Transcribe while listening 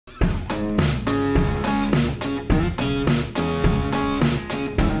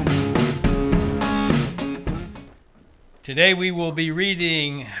Today we will be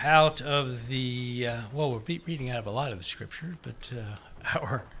reading out of the, we'll be reading out of a lot of the scripture, but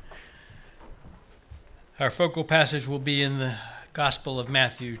our focal passage will be in the Gospel of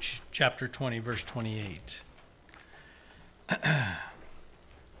Matthew, chapter 20, verse 28.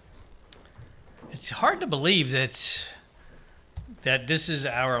 It's hard to believe that this is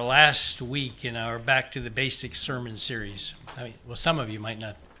our last week in our Back to the Basics sermon series. I mean, well, some of you might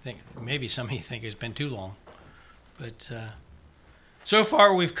not think, maybe some of you think it's been too long. But so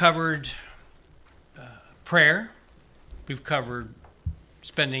far we've covered prayer, we've covered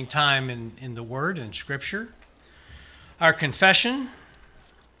spending time in the Word and Scripture, our confession,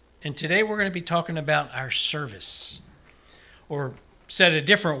 and today we're going to be talking about our service, or said a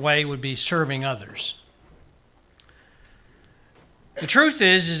different way would be serving others. The truth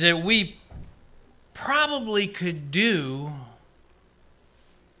is that we probably could do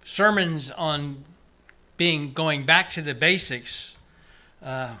sermons on going back to the basics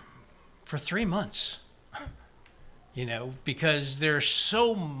for 3 months, because there's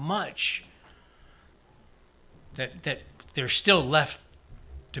so much that there's still left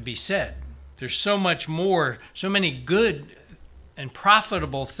to be said. There's so much more, so many good and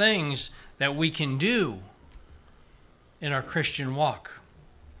profitable things that we can do in our Christian walk,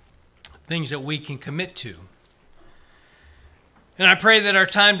 things that we can commit to. And I pray that our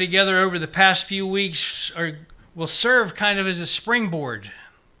time together over the past few weeks will serve kind of as a springboard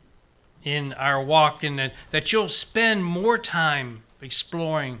in our walk, and that you'll spend more time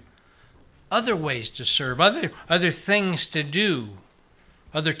exploring other ways to serve, other things to do,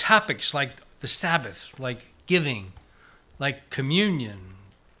 other topics like the Sabbath, like giving, like communion.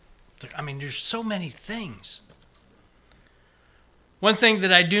 I mean, there's so many things. One thing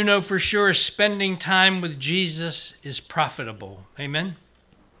that I do know for sure is spending time with Jesus is profitable. Amen?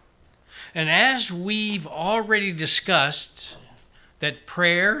 And as we've already discussed, that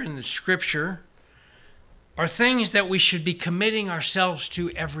prayer and the Scripture are things that we should be committing ourselves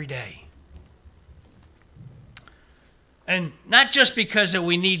to every day. And not just because that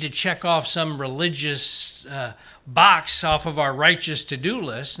we need to check off some religious box off of our righteous to-do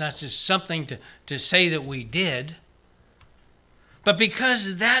list, not just something to say that we did, but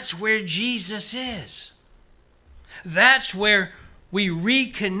because that's where Jesus is. That's where we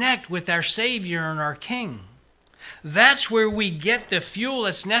reconnect with our Savior and our King. That's where we get the fuel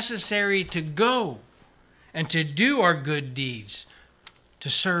that's necessary to go and to do our good deeds, to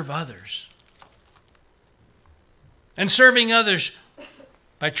serve others. And serving others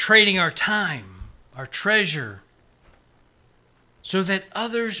by trading our time, our treasure, so that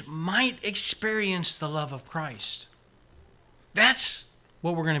others might experience the love of Christ. That's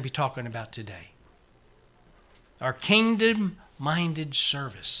what we're going to be talking about today. Our kingdom-minded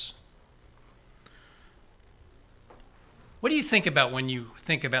service. What do you think about when you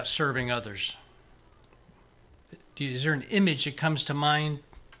think about serving others? Is there an image that comes to mind?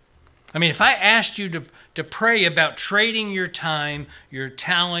 I mean, if I asked you to pray about trading your time, your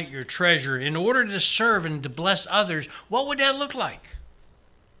talent, your treasure in order to serve and to bless others, what would that look like?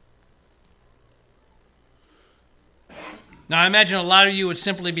 Now, I imagine a lot of you would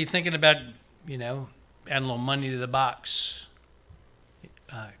simply be thinking about, adding a little money to the box,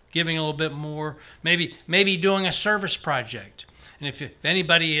 giving a little bit more, maybe doing a service project. And if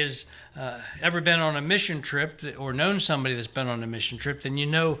anybody has ever been on a mission trip or known somebody that's been on a mission trip, then you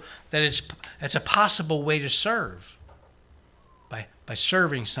know that it's a possible way to serve by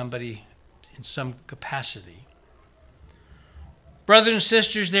serving somebody in some capacity. Brothers and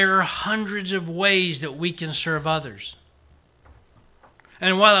sisters, there are hundreds of ways that we can serve others.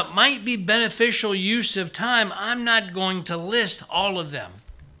 And while it might be beneficial use of time, I'm not going to list all of them.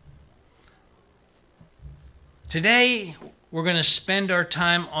 Today, we're going to spend our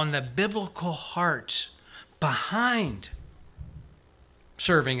time on the biblical heart behind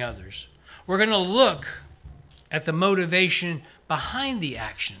serving others. We're going to look at the motivation behind the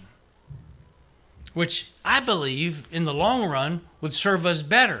action, which I believe in the long run would serve us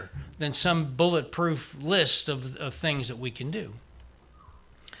better than some bulletproof list of things that we can do.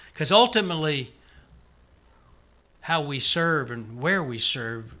 Because ultimately, how we serve and where we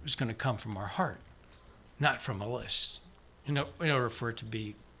serve is going to come from our heart, not from a list, in order for it to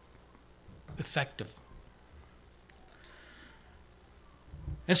be effective.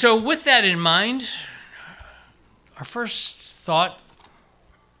 And so with that in mind, our first thought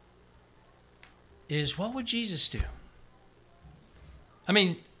is, what would Jesus do? I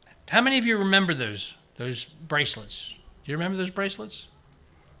mean, how many of you remember those bracelets? Do you remember those bracelets?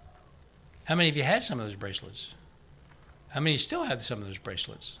 How many of you had some of those bracelets? How many still have some of those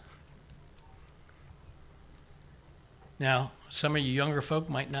bracelets? Now, some of you younger folk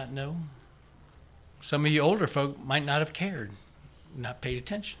might not know. Some of you older folk might not have cared, not paid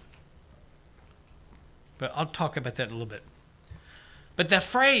attention. But I'll talk about that in a little bit. But that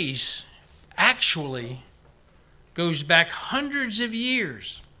phrase actually goes back hundreds of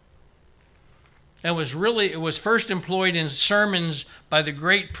years. And it was first employed in sermons by the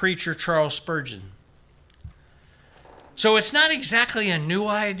great preacher Charles Spurgeon. So it's not exactly a new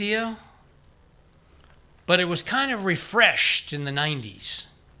idea, but it was kind of refreshed in the 90s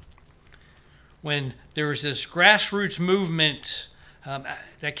when there was this grassroots movement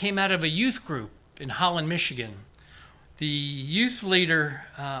that came out of a youth group in Holland, Michigan. The youth leader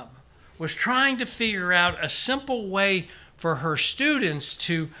was trying to figure out a simple way for her students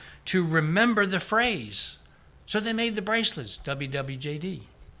to remember the phrase. So they made the bracelets, WWJD.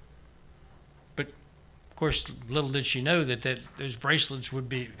 But, of course, little did she know that those bracelets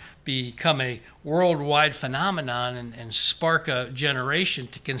would become a worldwide phenomenon and spark a generation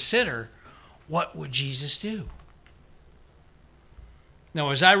to consider, what would Jesus do?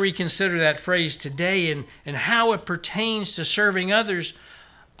 Now, as I reconsider that phrase today and how it pertains to serving others,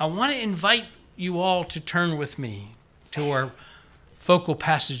 I want to invite you all to turn with me to our focal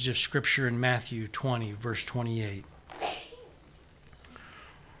passage of Scripture in Matthew 20, verse 28,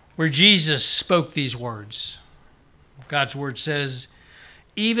 where Jesus spoke these words. God's word says,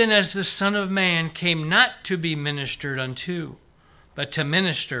 "Even as the Son of Man came not to be ministered unto, but to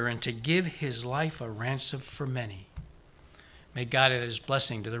minister and to give his life a ransom for many." May God add his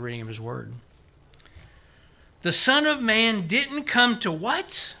blessing to the reading of his word. The Son of Man didn't come to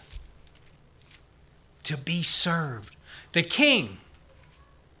what? To be served. The King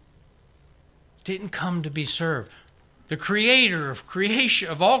didn't come to be served. The Creator of creation,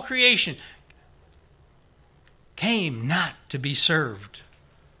 of all creation, came not to be served,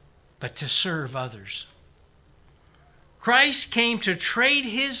 but to serve others. Christ came to trade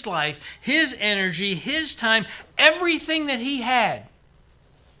his life, his energy, his time, everything that he had,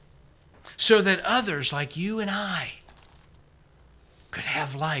 so that others like you and I could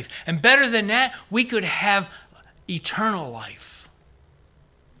have life. And better than that, we could have eternal life.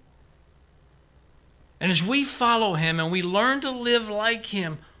 And as we follow him and we learn to live like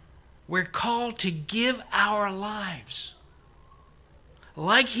him, we're called to give our lives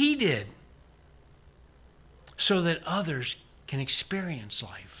like he did, so that others can experience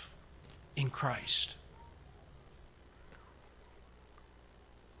life in Christ.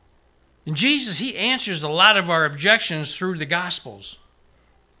 And Jesus, he answers a lot of our objections through the Gospels.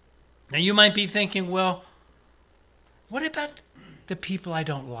 Now you might be thinking, well, what about the people I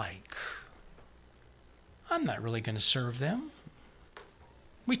don't like? I'm not really going to serve them.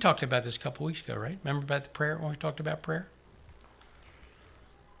 We talked about this a couple weeks ago, right? Remember about the prayer when we talked about prayer?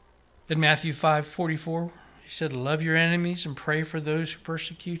 In Matthew 5:44, he said, "Love your enemies and pray for those who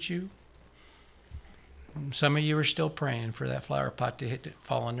persecute you." And some of you are still praying for that flower pot to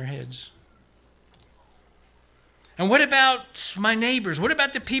fall on their heads. And what about my neighbors? What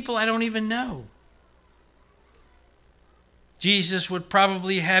about the people I don't even know? Jesus would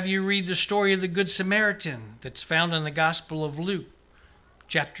probably have you read the story of the Good Samaritan that's found in the Gospel of Luke,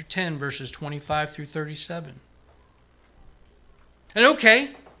 chapter 10, verses 25 through 37. And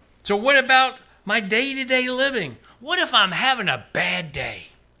okay, so what about my day-to-day living? What if I'm having a bad day?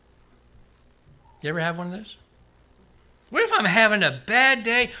 You ever have one of those? What if I'm having a bad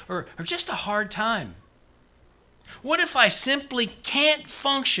day or just a hard time? What if I simply can't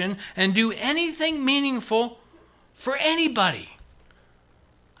function and do anything meaningful for anybody?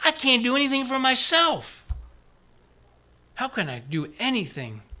 I can't do anything for myself. How can I do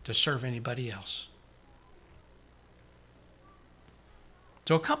anything to serve anybody else?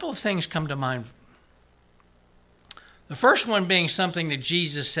 So a couple of things come to mind. The first one being something that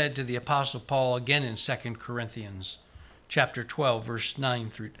Jesus said to the Apostle Paul again in 2 Corinthians chapter 12, verse 9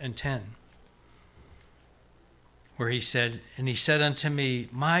 through and 10. Where he said, "And he said unto me,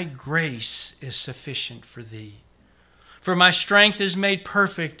 My grace is sufficient for thee. For my strength is made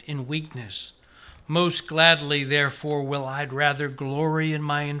perfect in weakness. Most gladly, therefore, will I rather glory in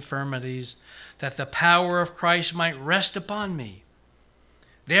my infirmities, that the power of Christ might rest upon me.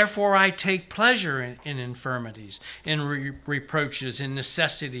 Therefore I take pleasure in infirmities, in reproaches, in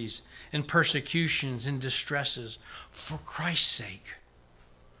necessities, in persecutions, in distresses, for Christ's sake.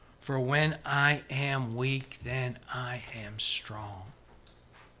 For when I am weak, then I am strong."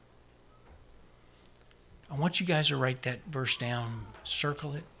 I want you guys to write that verse down,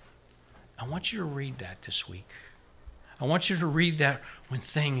 circle it. I want you to read that this week. I want you to read that when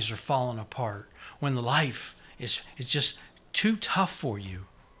things are falling apart, when life is just too tough for you.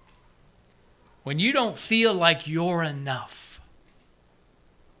 when you don't feel like you're enough.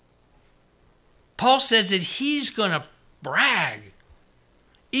 Paul says that he's going to brag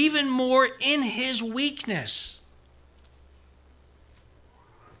even more in his weakness.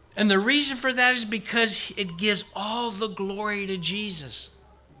 And the reason for that is because it gives all the glory to Jesus.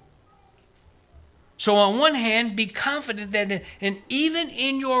 So on one hand, be confident that even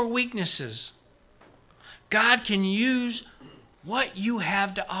in your weaknesses, God can use what you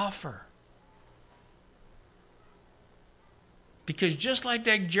have to offer. Because just like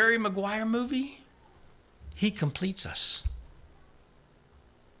that Jerry Maguire movie, he completes us.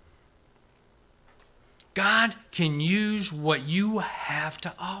 God can use what you have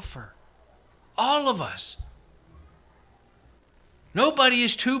to offer. All of us. Nobody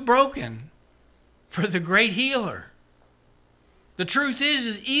is too broken for the great healer. The truth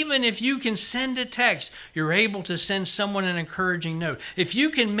is even if you can send a text, you're able to send someone an encouraging note. If you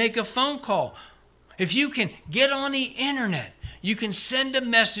can make a phone call, if you can get on the internet, you can send a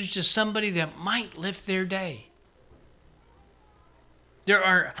message to somebody that might lift their day. There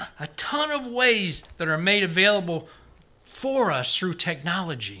are a ton of ways that are made available for us through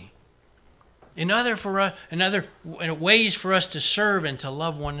technology. In other ways for us to serve and to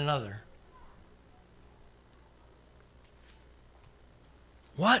love one another.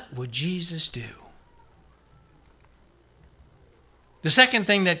 What would Jesus do? The second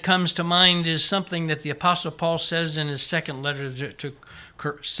thing that comes to mind is something that the Apostle Paul says in his second letter to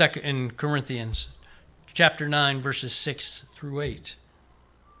Corinthians, chapter 9, verses 6 through 8.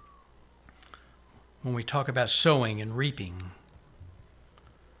 When we talk about sowing and reaping.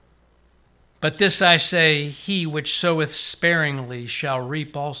 But this I say, he which soweth sparingly shall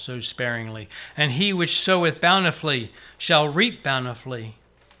reap also sparingly, and he which soweth bountifully shall reap bountifully.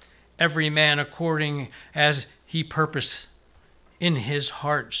 Every man according as he purposed in his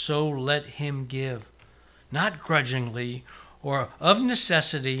heart, so let him give, not grudgingly or of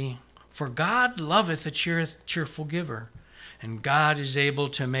necessity, for God loveth a cheerful giver. And God is able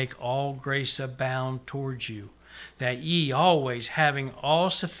to make all grace abound towards you, that ye always, having all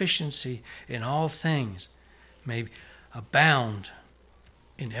sufficiency in all things, may abound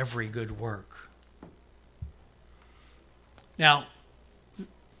in every good work. Now,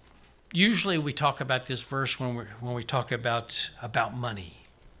 usually we talk about this verse when we talk about money,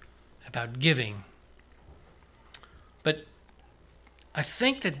 about giving. But I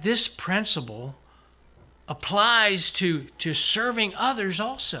think that this principle applies to serving others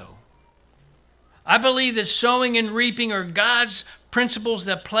also. I believe that sowing and reaping are God's principles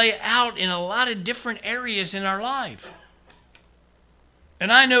that play out in a lot of different areas in our life.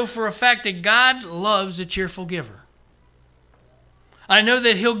 And I know for a fact that God loves a cheerful giver. I know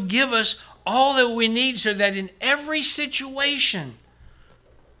that He'll give us all that we need so that in every situation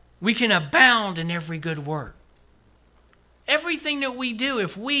we can abound in every good work. Everything that we do,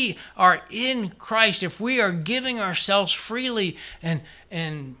 if we are in Christ, if we are giving ourselves freely and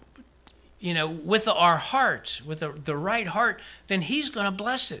with our hearts, with the right heart, then He's going to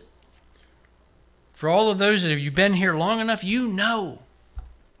bless it. For all of those that have you been here long enough, you know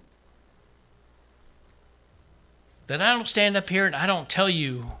that I don't stand up here and I don't tell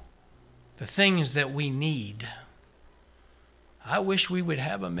you the things that we need. I wish we would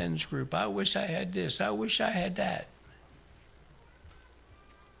have a men's group. I wish I had this. I wish I had that.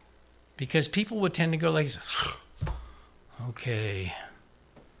 Because people would tend to go like, okay,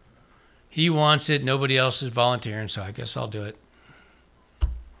 he wants it, nobody else is volunteering, so I guess I'll do it.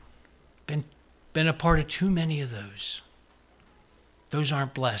 Been a part of too many of those. Those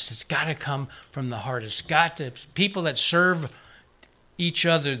aren't blessed. It's got to come from the heart. It's got to, people that serve each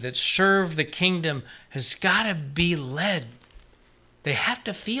other, that serve the kingdom, has got to be led. They have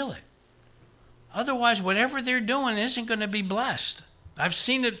to feel it. Otherwise, whatever they're doing isn't going to be blessed. I've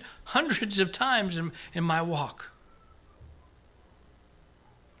seen it hundreds of times in my walk.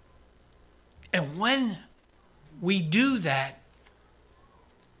 And when we do that,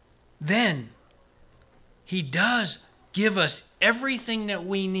 then He does give us everything that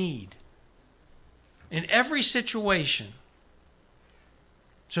we need in every situation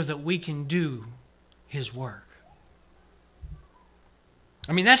so that we can do His work.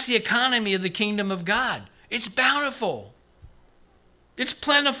 I mean, that's the economy of the kingdom of God. It's bountiful. It's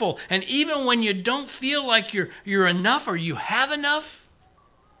plentiful. And even when you don't feel like you're enough or you have enough,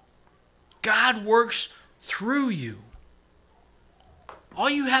 God works through you. All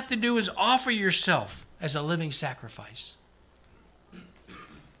you have to do is offer yourself as a living sacrifice.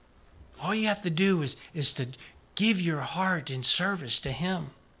 All you have to do is to give your heart in service to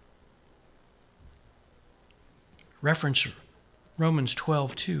Him. Reference Romans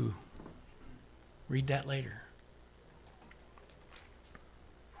 12:2. Read that later.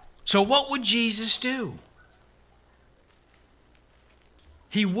 So what would Jesus do?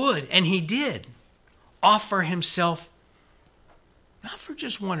 He would, and he did, offer himself not for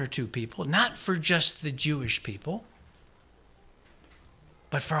just one or two people, not for just the Jewish people,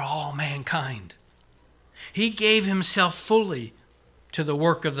 but for all mankind. He gave himself fully to the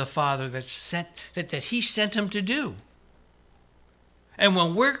work of the Father that he sent him to do. And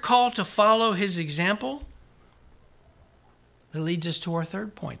when we're called to follow his example, it leads us to our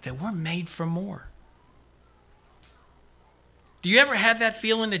third point, that we're made for more. Do you ever have that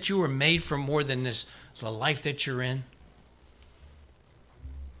feeling that you were made for more than the life that you're in?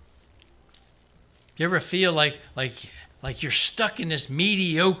 You ever feel like you're stuck in this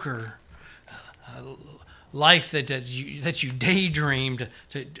mediocre life that you daydreamed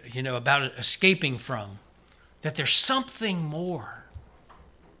about escaping from? That there's something more.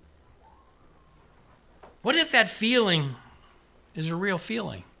 What if that feeling is a real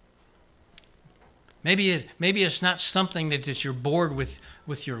feeling? Maybe it's not something that you're bored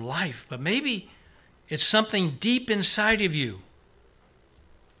with your life, but maybe it's something deep inside of you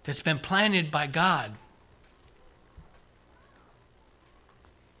that's been planted by God.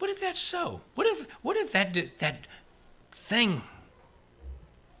 What if that's so? What if that thing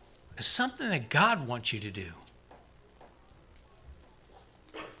is something that God wants you to do?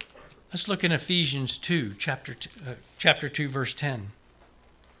 Let's look in Ephesians 2, chapter 2, verse 10,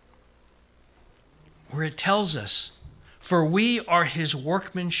 where it tells us, "For we are his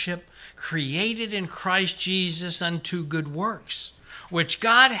workmanship, created in Christ Jesus unto good works, which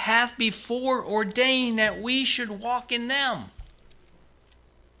God hath before ordained that we should walk in them."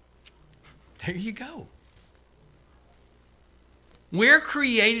 There you go. We're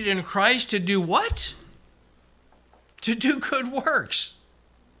created in Christ to do what? To do good works.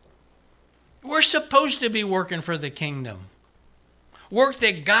 We're supposed to be working for the kingdom. Work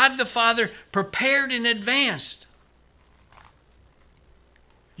that God the Father prepared in advance.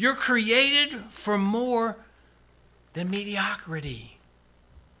 You're created for more than mediocrity.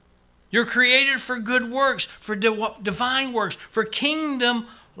 You're created for good works, for divine works, for kingdom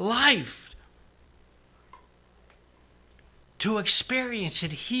life. To experience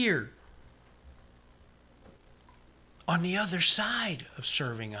it here on the other side of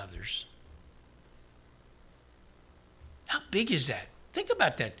serving others. How big is that? Think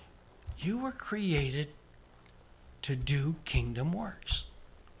about that. You were created to do kingdom works.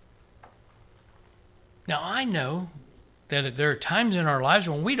 Now, I know that there are times in our lives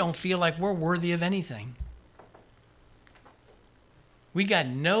when we don't feel like we're worthy of anything. We got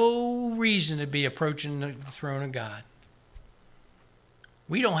no reason to be approaching the throne of God.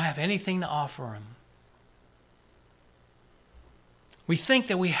 We don't have anything to offer him. We think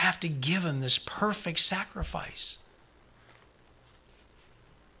that we have to give him this perfect sacrifice.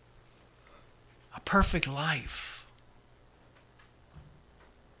 A perfect life.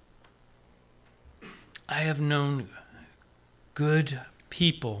 I have known good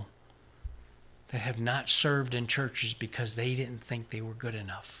people that have not served in churches because they didn't think they were good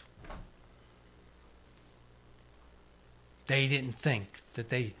enough. They didn't think that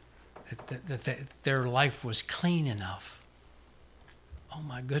their life was clean enough. Oh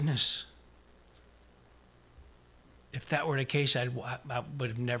my goodness. If that were the case, I would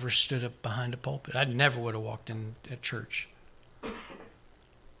have never stood up behind a pulpit. I never would have walked in at church.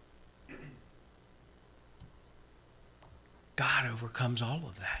 God overcomes all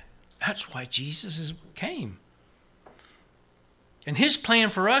of that. That's why Jesus came. And his plan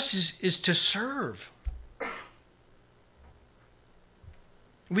for us is to serve.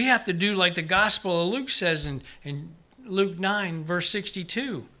 We have to do like the Gospel of Luke says in Luke 9, verse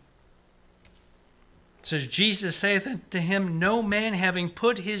 62. It says, Jesus saith unto him, no man having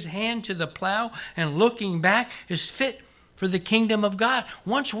put his hand to the plow and looking back is fit for the kingdom of God.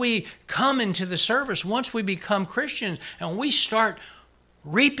 Once we come into the service, once we become Christians and we start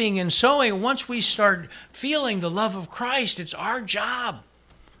reaping and sowing, once we start feeling the love of Christ, it's our job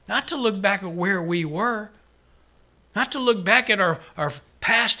not to look back at where we were, not to look back at our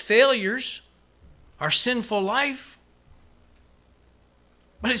past failures, our sinful life,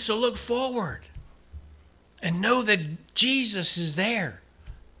 but it's to look forward and know that Jesus is there.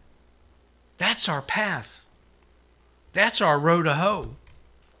 That's our path. That's our road to hoe.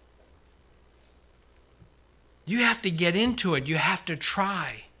 You have to get into it. You have to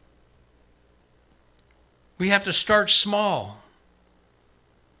try. We have to start small.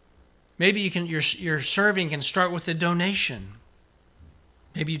 Maybe your serving can start with a donation.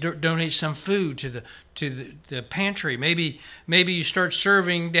 Maybe you donate some food to the pantry. Maybe you start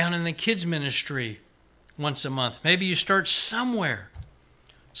serving down in the kids ministry once a month. Maybe you start somewhere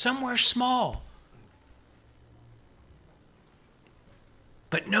small.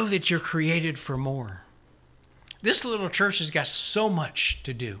 But know that you're created for more. This little church has got so much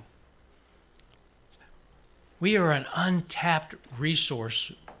to do. We are an untapped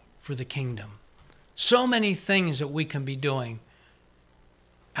resource for the kingdom. So many things that we can be doing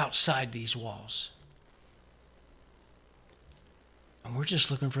outside these walls. And we're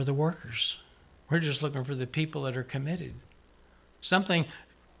just looking for the workers. We're just looking for the people that are committed. Something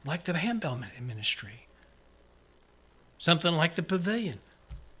like the handbell ministry. Something like the pavilion.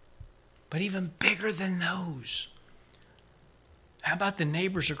 But even bigger than those. How about the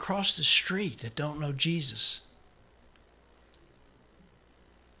neighbors across the street that don't know Jesus?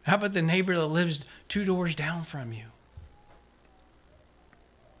 How about the neighbor that lives 2 doors down from you?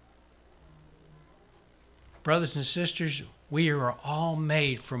 Brothers and sisters, we are all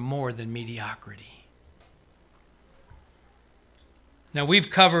made for more than mediocrity. Now, we've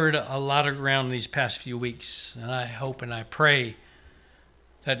covered a lot of ground these past few weeks, and I hope and I pray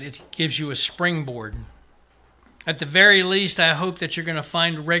that it gives you a springboard. At the very least, I hope that you're going to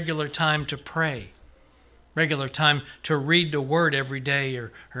find regular time to pray, regular time to read the Word every day,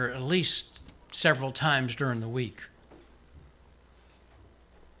 or at least several times during the week.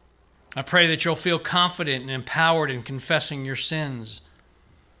 I pray that you'll feel confident and empowered in confessing your sins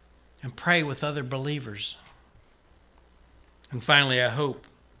and pray with other believers. And finally, I hope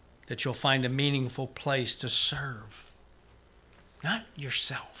that you'll find a meaningful place to serve. Not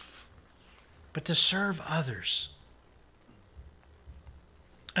yourself, but to serve others.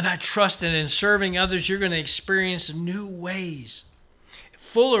 And I trust that in serving others, you're going to experience new ways,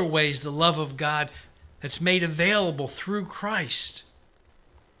 fuller ways, the love of God that's made available through Christ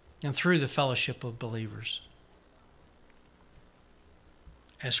and through the fellowship of believers.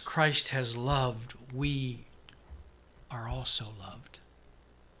 As Christ has loved, we are also loved.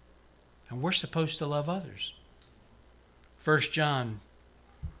 And we're supposed to love others. 1 John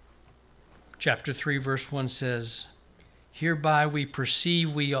chapter 3, verse 1 says, "Hereby we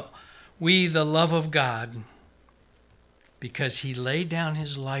perceive we the love of God, because he laid down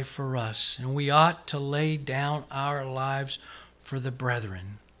his life for us, and we ought to lay down our lives for the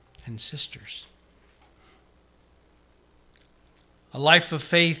brethren and sisters." A life of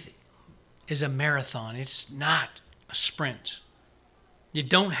faith is a marathon. It's not a sprint. You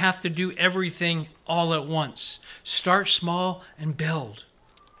don't have to do everything all at once. Start small and build.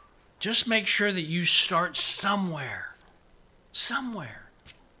 Just make sure that you start somewhere. Somewhere.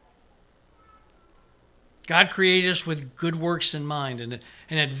 God created us with good works in mind. And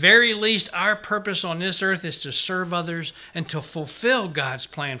at very least, our purpose on this earth is to serve others and to fulfill God's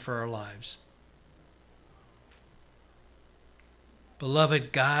plan for our lives.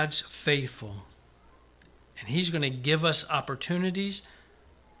 Beloved, God's faithful. And he's going to give us opportunities,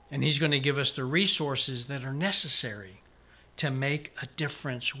 and he's going to give us the resources that are necessary to make a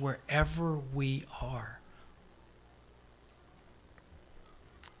difference wherever we are.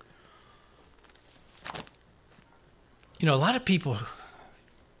 You know, a lot of people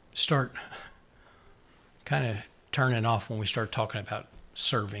start kind of turning off when we start talking about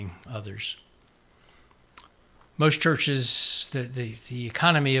serving others. Most churches, the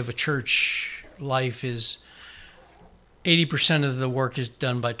economy of a church life is 80% of the work is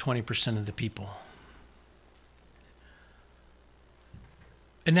done by 20% of the people.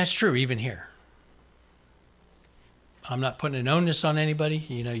 And that's true even here. I'm not putting an onus on anybody.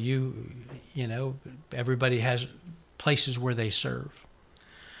 You know, everybody has places where they serve.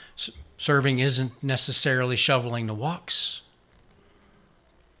 Serving isn't necessarily shoveling the walks,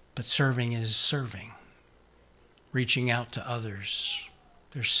 but serving is serving, reaching out to others.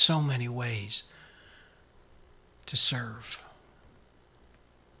 There's so many ways to serve.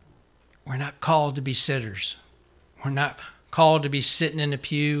 We're not called to be sitters. We're not called to be sitting in a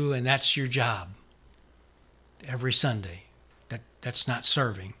pew and that's your job every Sunday. That's not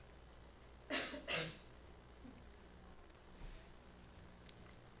serving.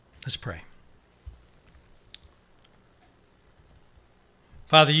 Let's pray.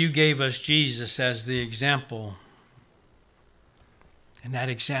 Father, you gave us Jesus as the example, and that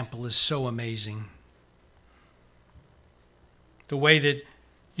example is so amazing. The way that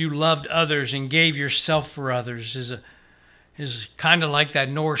you loved others and gave yourself for others is kind of like that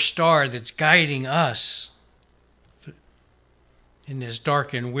North Star that's guiding us in this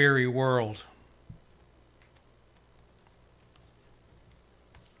dark and weary world.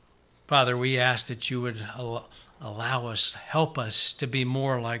 Father, we ask that you would allow us, help us to be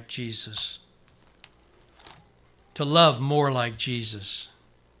more like Jesus, to love more like Jesus,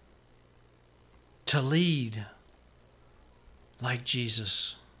 to lead like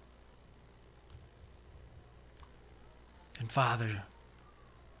Jesus. And Father,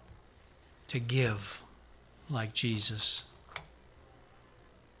 to give like Jesus.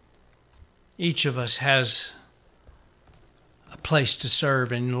 Each of us has a place to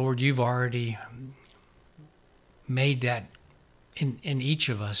serve, and Lord, you've already made that in each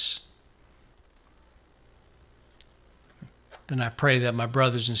of us. And I pray that my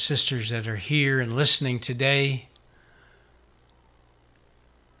brothers and sisters that are here and listening today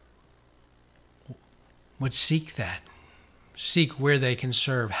would seek that. Seek where they can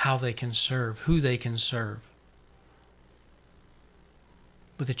serve, how they can serve, who they can serve.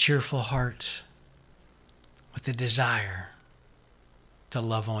 With a cheerful heart, with a desire to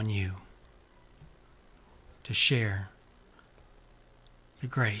love on you, to share the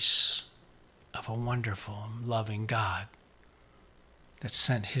grace of a wonderful, loving God that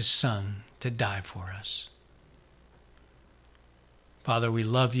sent his Son to die for us. Father, we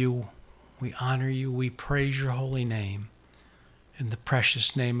love you, we honor you, we praise your holy name. In the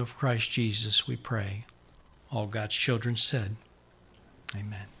precious name of Christ Jesus, we pray. All God's children said,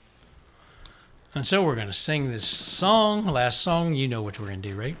 amen. And so we're going to sing this song, last song. You know what we're going to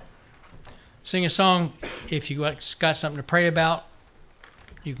do, right? Sing a song. If you got something to pray about,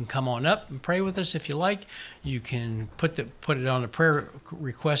 you can come on up and pray with us if you like. You can put it on a prayer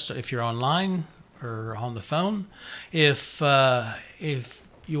request if you're online or on the phone. If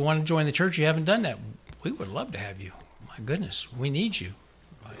you want to join the church, you haven't done that, we would love to have you. My goodness, we need you.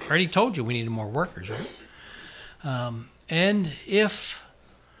 I already told you we needed more workers, right? And if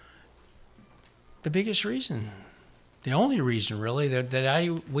the biggest reason, the only reason really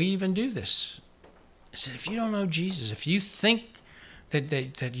that we even do this is that if you don't know Jesus, if you think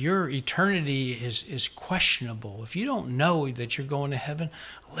that your eternity is questionable, if you don't know that you're going to heaven,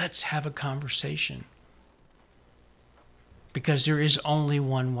 let's have a conversation. Because there is only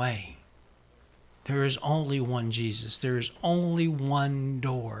one way. There is only one Jesus. There is only one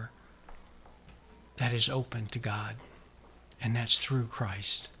door that is open to God, and that's through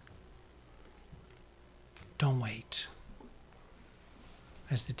Christ. Don't wait.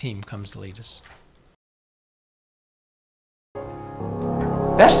 As the team comes to lead us.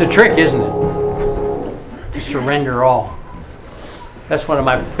 That's the trick, isn't it? To surrender all. That's one of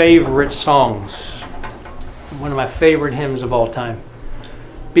my favorite songs. One of my favorite hymns of all time.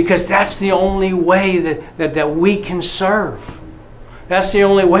 Because that's the only way that we can serve. That's the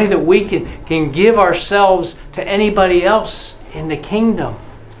only way that we can give ourselves to anybody else in the kingdom.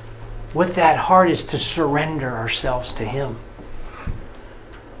 With that heart is to surrender ourselves to Him.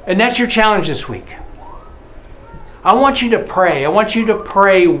 And that's your challenge this week. I want you to pray. I want you to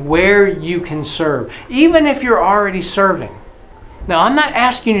pray where you can serve. Even if you're already serving. Now, I'm not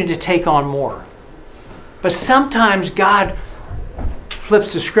asking you to take on more. But sometimes God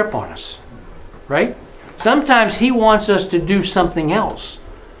flips the script on us, right? Sometimes He wants us to do something else.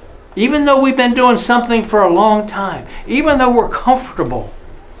 Even though we've been doing something for a long time, even though we're comfortable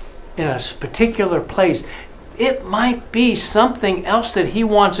in a particular place, it might be something else that He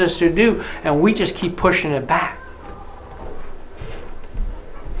wants us to do, and we just keep pushing it back.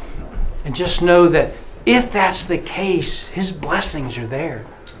 And just know that if that's the case, His blessings are there.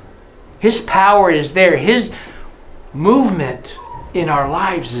 His power is there. His movement in our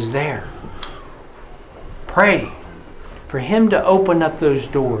lives is there. Pray for Him to open up those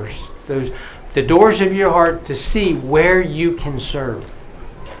doors, the doors of your heart to see where you can serve.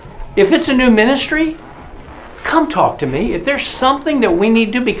 If it's a new ministry, come talk to me. If there's something that we need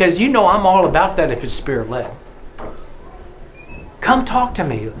to do, because you know I'm all about that if it's Spirit-led. Come talk to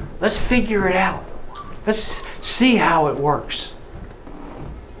me. Let's figure it out. Let's see how it works.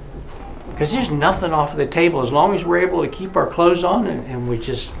 Because there's nothing off the table as long as we're able to keep our clothes on and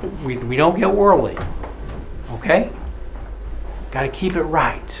we don't get worldly. Okay? Got to keep it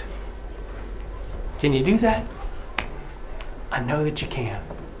right. Can you do that? I know that you can.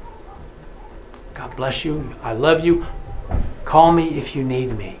 God bless you. I love you. Call me if you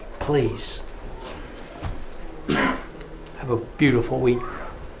need me. Please. Have a beautiful week.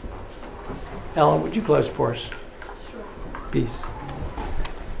 Ellen, would you close for us? Sure. Peace.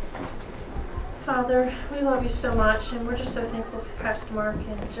 Father, we love you so much, and we're just so thankful for Pastor Mark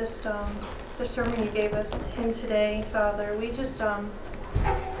and just the sermon you gave him today, Father.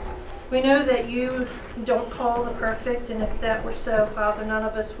 We know that you don't call the perfect, and if that were so, Father, none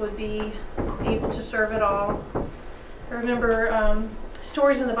of us would be able to serve at all. I remember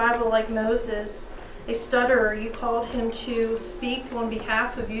stories in the Bible like Moses a stutterer. You called him to speak on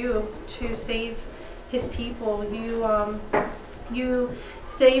behalf of you, to save his people. You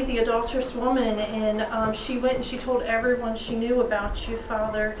saved the adulterous woman, and she went and she told everyone she knew about you,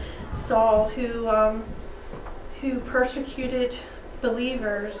 Father. Saul, who persecuted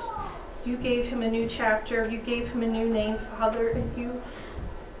believers, you gave him a new chapter. You gave him a new name, Father, and you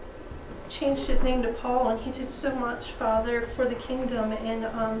changed his name to Paul, and he did so much, Father, for the kingdom.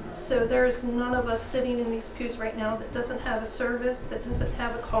 And so there is none of us sitting in these pews right now that doesn't have a service, that doesn't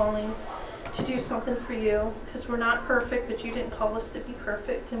have a calling to do something for you, because we're not perfect, but you didn't call us to be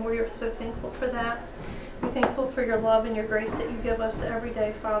perfect, and we are so thankful for that. We're thankful for your love and your grace that you give us every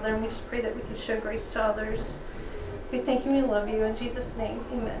day, Father, and we just pray that we can show grace to others. We thank you and we love you. In Jesus' name,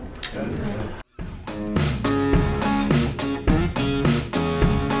 amen.